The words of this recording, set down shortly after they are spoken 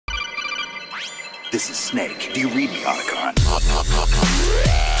This is Snake. Do you read me, Otacon?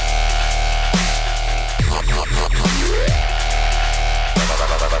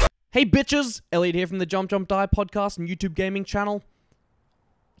 Hey bitches! Elliot here from the Jump Jump Die podcast and YouTube gaming channel.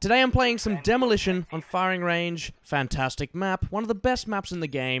 Today I'm playing some Demolition on firing range. Fantastic map. One of the best maps in the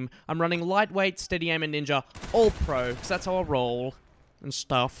game. I'm running lightweight, steady aim and ninja, all pro, because that's how I roll and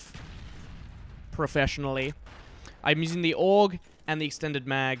stuff. Professionally. I'm using the AUG and the extended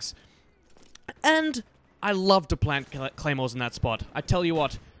mags. And I love to plant claymores in that spot. I tell you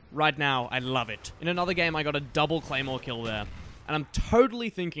what, right now, I love it. In another game, I got a double claymore kill there. And I'm totally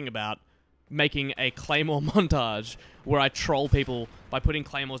thinking about making a claymore montage where I troll people by putting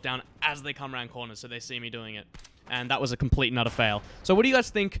claymores down as they come around corners so they see me doing it. And that was a complete and utter fail. So what do you guys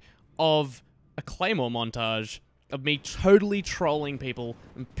think of a claymore montage of me totally trolling people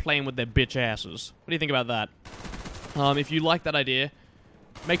and playing with their bitch asses? What do you think about that? If you like that idea,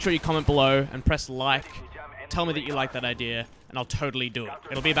 make sure you comment below and press like. Tell me that you like that idea, and I'll totally do it.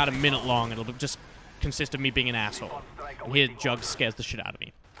 It'll be about a minute long. It'll just consist of me being an asshole. And here, Jug scares the shit out of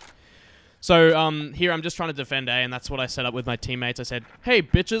me. So, here I'm just trying to defend A, and that's what I set up with my teammates. I said, hey,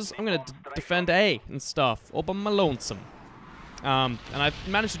 bitches, I'm gonna defend A and stuff, all by my lonesome. And I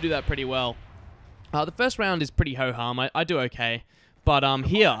managed to do that pretty well. The first round is pretty ho-hum. I do okay. But,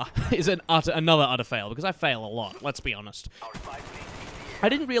 here is another utter fail, because I fail a lot, let's be honest. I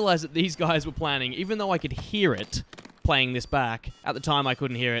didn't realize that these guys were planning, even though I could hear it playing this back. At the time, I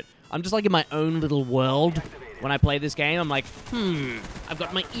couldn't hear it. I'm just like in my own little world. When I play this game, I'm like, I've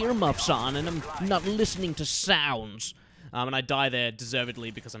got my earmuffs on and I'm not listening to sounds. And I die there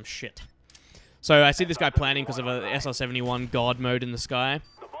deservedly because I'm shit. So I see this guy planning because of a SR-71 God mode in the sky.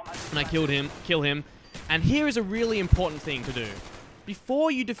 And I kill him. And here is a really important thing to do. Before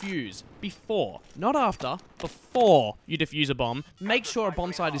you defuse, not after, before you defuse a bomb, make sure a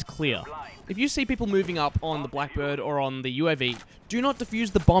bomb site is clear. If you see people moving up on the Blackbird or on the UAV, do not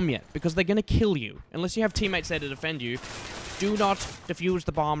defuse the bomb yet, because they're going to kill you. Unless you have teammates there to defend you, do not defuse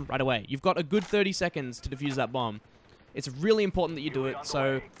the bomb right away. You've got a good 30 seconds to defuse that bomb. It's really important that you do it,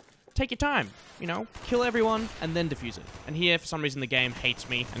 so take your time. You know, kill everyone and then defuse it. And here, for some reason, the game hates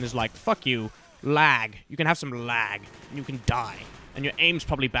me and is like, fuck you, lag. You can have some lag, and you can die. And your aim's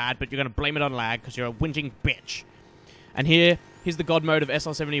probably bad, but you're going to blame it on lag because you're a whinging bitch. And here's the God mode of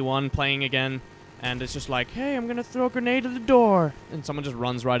SR-71 playing again. And it's just like, hey, I'm going to throw a grenade at the door. And someone just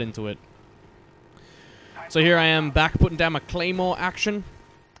runs right into it. So here I am back putting down my Claymore action.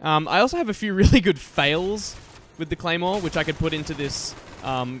 I also have a few really good fails with the Claymore, which I could put into this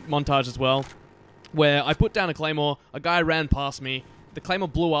montage as well. Where I put down a Claymore, a guy ran past me, the Claymore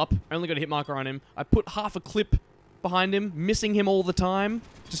blew up, I only got a hit marker on him. I put half a clip behind him, missing him all the time.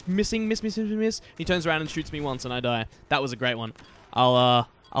 Just miss. He turns around and shoots me once and I die. That was a great one. I'll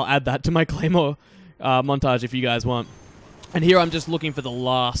add that to my Claymore montage if you guys want. And here I'm just looking for the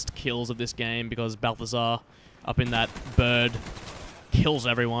last kills of this game because Balthazar up in that bird kills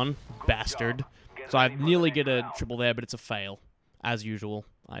everyone. Bastard. So I nearly get a triple there, but it's a fail. As usual,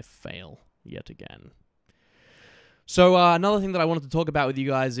 I fail yet again. So another thing that I wanted to talk about with you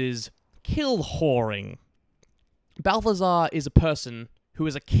guys is kill whoring. Balthazar is a person who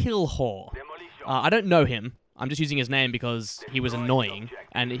is a kill whore. I don't know him. I'm just using his name because he was annoying,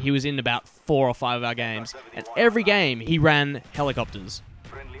 and he was in about 4 or 5 of our games. And every game, he ran helicopters.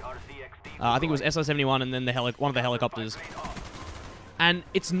 I think it was SR-71 and then one of the helicopters. And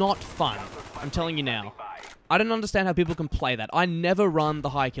it's not fun. I'm telling you now. I don't understand how people can play that. I never run the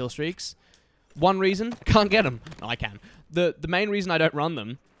high kill streaks. One reason, can't get them. No, I can. The main reason I don't run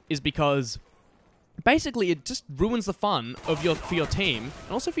them is because basically, it just ruins the fun of for your team,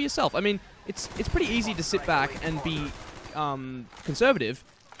 and also for yourself. I mean, it's pretty easy to sit back and be conservative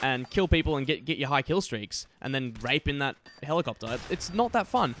and kill people and get your high kill streaks, and then rape in that helicopter. It's not that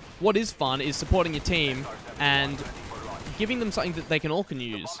fun. What is fun is supporting your team and giving them something that they all can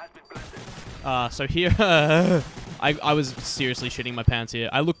use. So here, I was seriously shitting my pants here.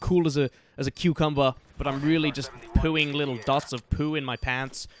 I look cool as a cucumber, but I'm really just pooing little dots of poo in my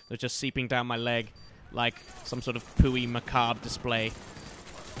pants. They're just seeping down my leg like some sort of pooey macabre display.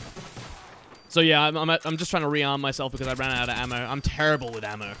 So yeah, I'm just trying to rearm myself because I ran out of ammo. I'm terrible with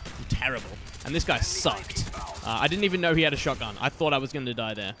ammo. I'm terrible. And this guy sucked. I didn't even know he had a shotgun. I thought I was going to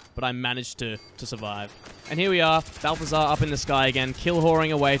die there, but I managed to survive. And here we are, Balthazar up in the sky again, kill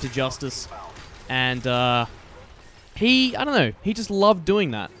whoring away to justice. And I don't know, he just loved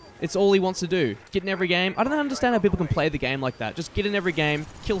doing that. It's all he wants to do. Get in every game. I don't understand how people can play the game like that. Just get in every game,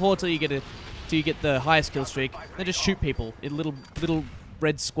 kill whore till you get the highest kill streak, then just shoot people in little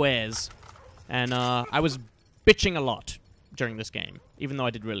red squares. And I was bitching a lot during this game, even though I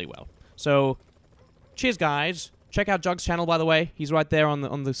did really well. So cheers, guys. Check out Jug's channel, by the way. He's right there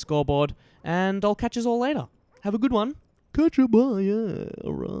on the scoreboard. And I'll catch you all later. Have a good one. Catch you, bye, yeah,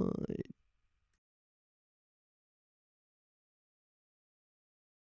 alright.